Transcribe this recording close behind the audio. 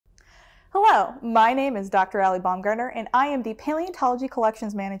Hello, my name is Dr. Aly Baumgartner, and I am the Paleontology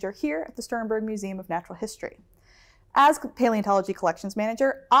Collections Manager here at the Sternberg Museum of Natural History. As Paleontology Collections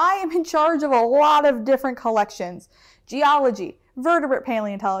Manager, I am in charge of a lot of different collections: geology, vertebrate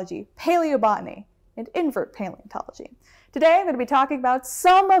paleontology, paleobotany, and invert paleontology. Today I'm going to be talking about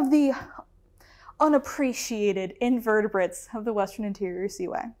some of the unappreciated invertebrates of the Western Interior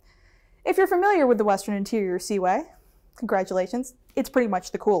Seaway. If you're familiar with the Western Interior Seaway, congratulations, it's pretty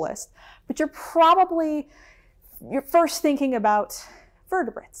much the coolest. But you're first thinking about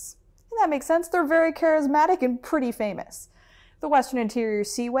vertebrates. And that makes sense. They're very charismatic and pretty famous. The Western Interior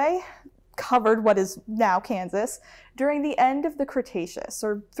Seaway covered what is now Kansas during the end of the Cretaceous,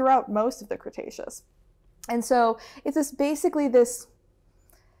 or throughout most of the Cretaceous. And so it's basically this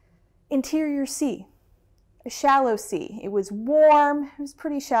interior sea, a shallow sea. It was warm, it was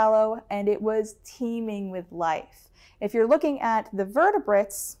pretty shallow, and it was teeming with life. If you're looking at the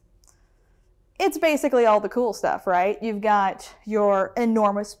vertebrates, it's basically all the cool stuff, right? You've got your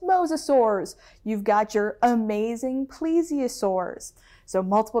enormous mosasaurs, you've got your amazing plesiosaurs, so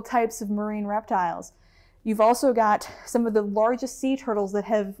multiple types of marine reptiles. You've also got some of the largest sea turtles that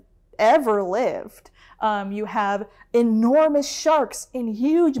have ever lived. You have enormous sharks and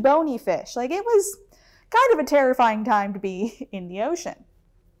huge bony fish. Like, it was kind of a terrifying time to be in the ocean.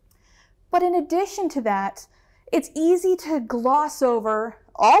 But in addition to that, it's easy to gloss over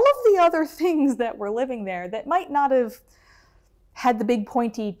all of the other things that were living there that might not have had the big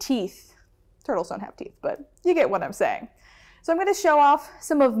pointy teeth. Turtles don't have teeth, but you get what I'm saying. So I'm going to show off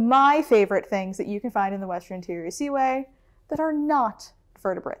some of my favorite things that you can find in the Western Interior Seaway that are not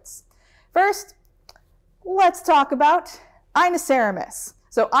vertebrates. First, let's talk about Inoceremus.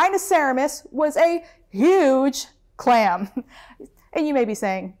 So Inoceremus was a huge clam. And you may be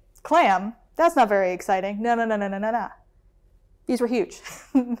saying, clam? That's not very exciting. No. These were huge.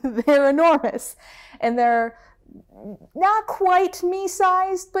 They're enormous. And they're not quite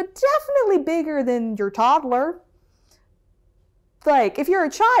me-sized, but definitely bigger than your toddler. Like, if you're a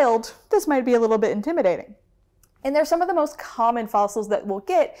child, this might be a little bit intimidating. And they're some of the most common fossils that we'll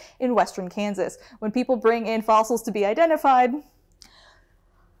get in western Kansas. When people bring in fossils to be identified,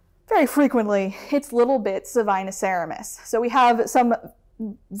 very frequently, it's little bits of Inoceremus. So we have some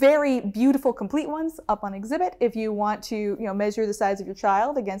very beautiful complete ones up on exhibit if you want to measure the size of your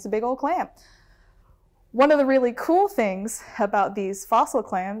child against a big old clam. One of the really cool things about these fossil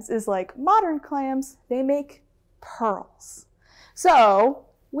clams is, like modern clams, they make pearls. So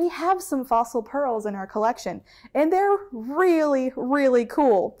we have some fossil pearls in our collection, and they're really, really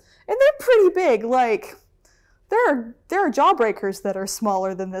cool. And they're pretty big. Like, there are jawbreakers that are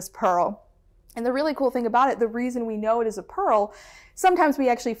smaller than this pearl. And the really cool thing about it, the reason we know it is a pearl, sometimes we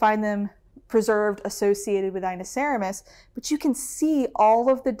actually find them preserved associated with Inoceremus, but you can see all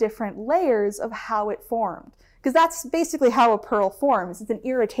of the different layers of how it formed. Because that's basically how a pearl forms. It's an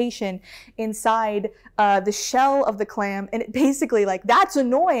irritation inside the shell of the clam, and it basically, like, that's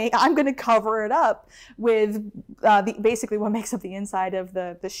annoying, I'm going to cover it up with basically what makes up the inside of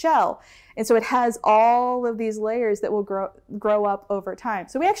the shell. And so it has all of these layers that will grow up over time.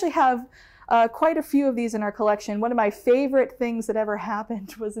 So we actually have quite a few of these in our collection. One of my favorite things that ever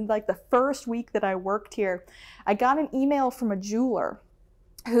happened was in, like, the first week that I worked here. I got an email from a jeweler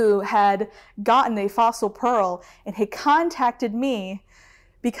who had gotten a fossil pearl and had contacted me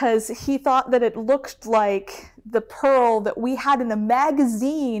because he thought that it looked like the pearl that we had in the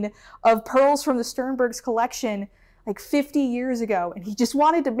magazine of pearls from the Sternberg's collection like 50 years ago, and he just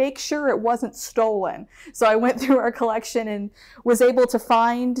wanted to make sure it wasn't stolen. So I went through our collection and was able to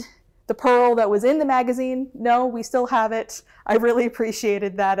find the pearl that was in the magazine. No, we still have it. I really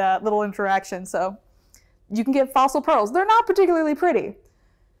appreciated that little interaction. So you can get fossil pearls. They're not particularly pretty,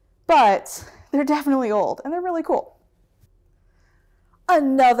 but they're definitely old, and they're really cool.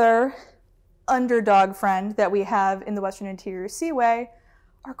 Another underdog friend that we have in the Western Interior Seaway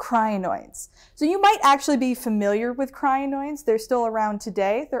are crinoids. So you might actually be familiar with crinoids. They're still around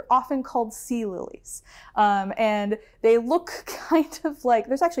today. They're often called sea lilies. And they look kind of like,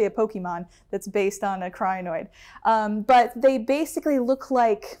 there's actually a Pokemon that's based on a crinoid. But they basically look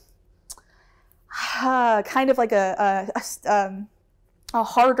like kind of like a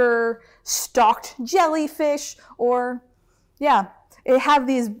harder stalked jellyfish, or it have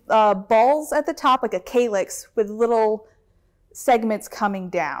these balls at the top, like a calyx with little segments coming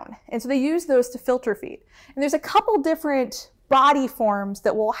down. And so they use those to filter feed. And there's a couple different body forms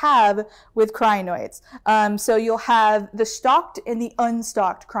that we'll have with crinoids. So you'll have the stalked and the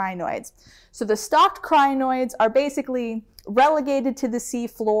unstalked crinoids. So the stalked crinoids are basically relegated to the sea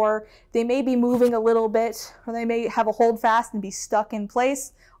floor. They may be moving a little bit, or they may have a hold fast and be stuck in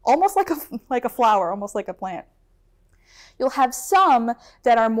place, almost like a flower, almost like a plant. You'll have some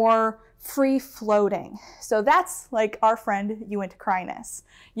that are more free floating. So that's like our friend Uinta-crinus.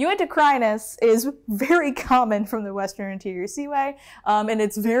 Uinta-crinus is very common from the Western Interior Seaway, and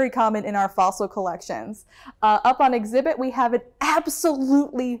it's very common in our fossil collections. Up on exhibit, we have an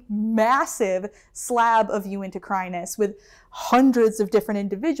absolutely massive slab of Uinta-crinus with hundreds of different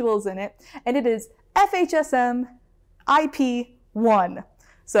individuals in it, and it is FHSM IP1.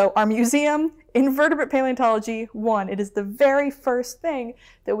 So our museum, Invertebrate Paleontology 1, it is the very first thing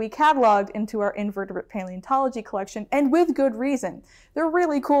that we cataloged into our Invertebrate Paleontology collection, and with good reason. They're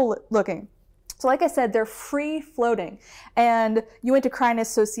really cool looking. So like I said, they're free floating, and Uinta-crinus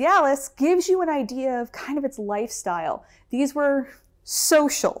socialis gives you an idea of kind of its lifestyle. These were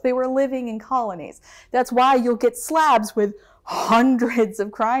social. They were living in colonies. That's why you'll get slabs with hundreds of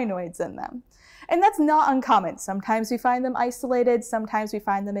crinoids in them. And that's not uncommon. Sometimes we find them isolated, sometimes we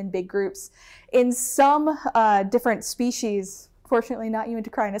find them in big groups. In some different species, fortunately not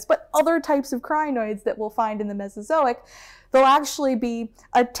Uinta-crinus, but other types of crinoids that we'll find in the Mesozoic, they'll actually be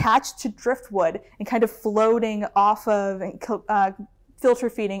attached to driftwood and kind of floating off of, filter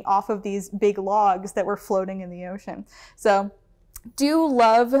feeding off of these big logs that were floating in the ocean. So do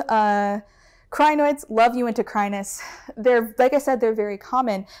love crinoids, love Uinta-crinus. They're, like I said, they're very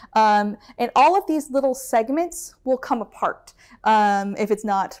common. And all of these little segments will come apart if it's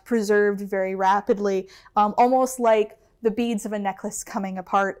not preserved very rapidly, almost like the beads of a necklace coming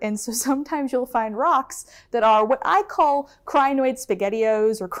apart. And so sometimes you'll find rocks that are what I call crinoid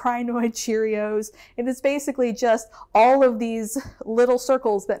spaghettios or crinoid Cheerios. It is basically just all of these little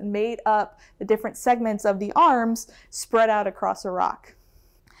circles that made up the different segments of the arms spread out across a rock.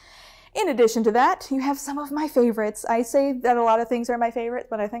 In addition to that, you have some of my favorites. I say that a lot of things are my favorite,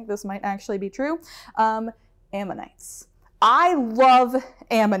 but I think this might actually be true. Ammonites. I love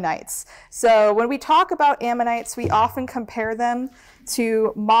ammonites. So when we talk about ammonites, we often compare them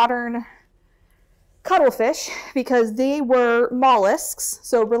to modern cuttlefish because they were mollusks,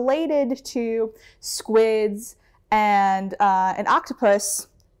 so related to squids and an octopus,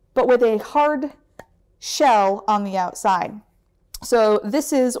 but with a hard shell on the outside. So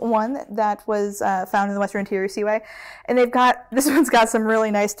this is one that was found in the Western Interior Seaway, and this one's got some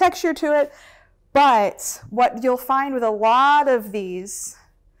really nice texture to it, but what you'll find with a lot of these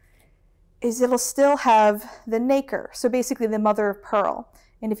is it'll still have the nacre, so basically the mother of pearl.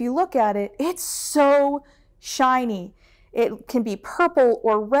 And if you look at it, it's so shiny. It can be purple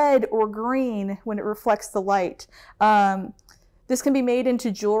or red or green when it reflects the light. This can be made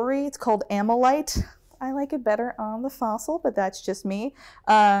into jewelry. It's called amylite. I like it better on the fossil, but that's just me.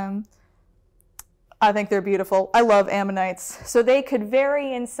 I think they're beautiful. I love ammonites. So they could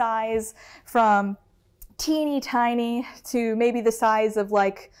vary in size from teeny tiny to maybe the size of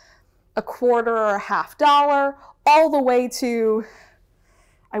like a quarter or a $50, all the way to,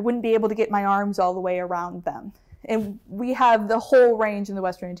 I wouldn't be able to get my arms all the way around them. And we have the whole range in the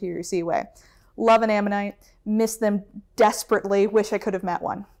Western Interior Seaway. Love an ammonite, miss them desperately, wish I could have met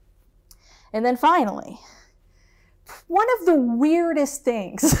one. And then finally, one of the weirdest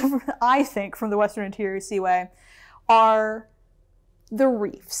things, I think, from the Western Interior Seaway are the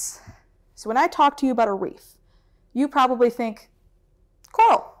reefs. So when I talk to you about a reef, you probably think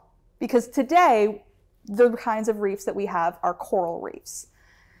coral, because today the kinds of reefs that we have are coral reefs.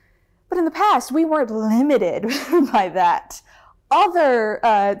 But in the past, we weren't limited by that. Other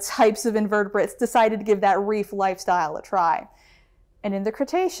types of invertebrates decided to give that reef lifestyle a try. And in the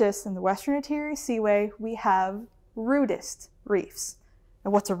Cretaceous, in the Western Interior Seaway, we have rudist reefs.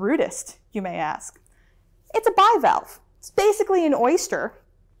 And what's a rudist, you may ask? It's a bivalve. It's basically an oyster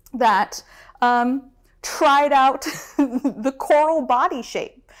that tried out the coral body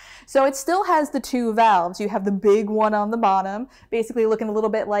shape. So it still has the two valves. You have the big one on the bottom, basically looking a little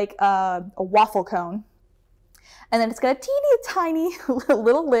bit like a waffle cone. And then it's got a teeny tiny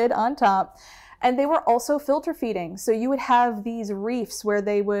little lid on top. And they were also filter feeding. So you would have these reefs where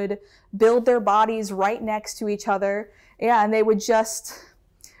they would build their bodies right next to each other. Yeah, and they would just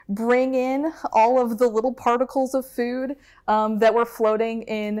bring in all of the little particles of food that were floating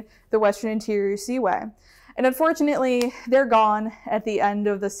in the Western Interior Seaway. And unfortunately, they're gone at the end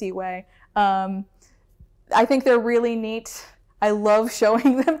of the Seaway. I think they're really neat. I love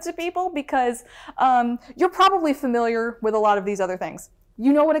showing them to people because you're probably familiar with a lot of these other things.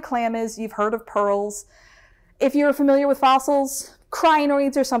 You know what a clam is, you've heard of pearls. If you're familiar with fossils,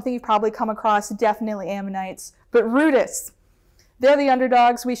 crinoids are something you've probably come across, definitely ammonites. But rudists, they're the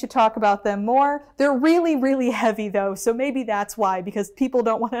underdogs, we should talk about them more. They're really, really heavy though, so maybe that's why, because people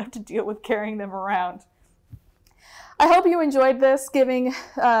don't want to have to deal with carrying them around. I hope you enjoyed this, giving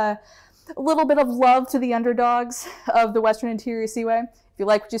a little bit of love to the underdogs of the Western Interior Seaway. If you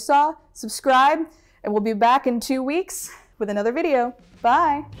like what you saw, subscribe, and we'll be back in 2 weeks with another video.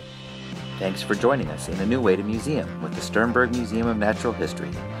 Bye! Thanks for joining us in A New Way to Museum with the Sternberg Museum of Natural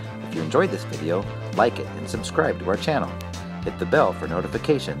History. If you enjoyed this video, like it and subscribe to our channel. Hit the bell for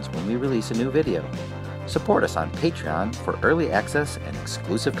notifications when we release a new video. Support us on Patreon for early access and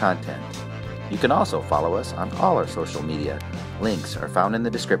exclusive content. You can also follow us on all our social media. Links are found in the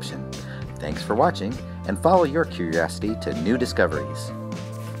description. Thanks for watching, and follow your curiosity to new discoveries.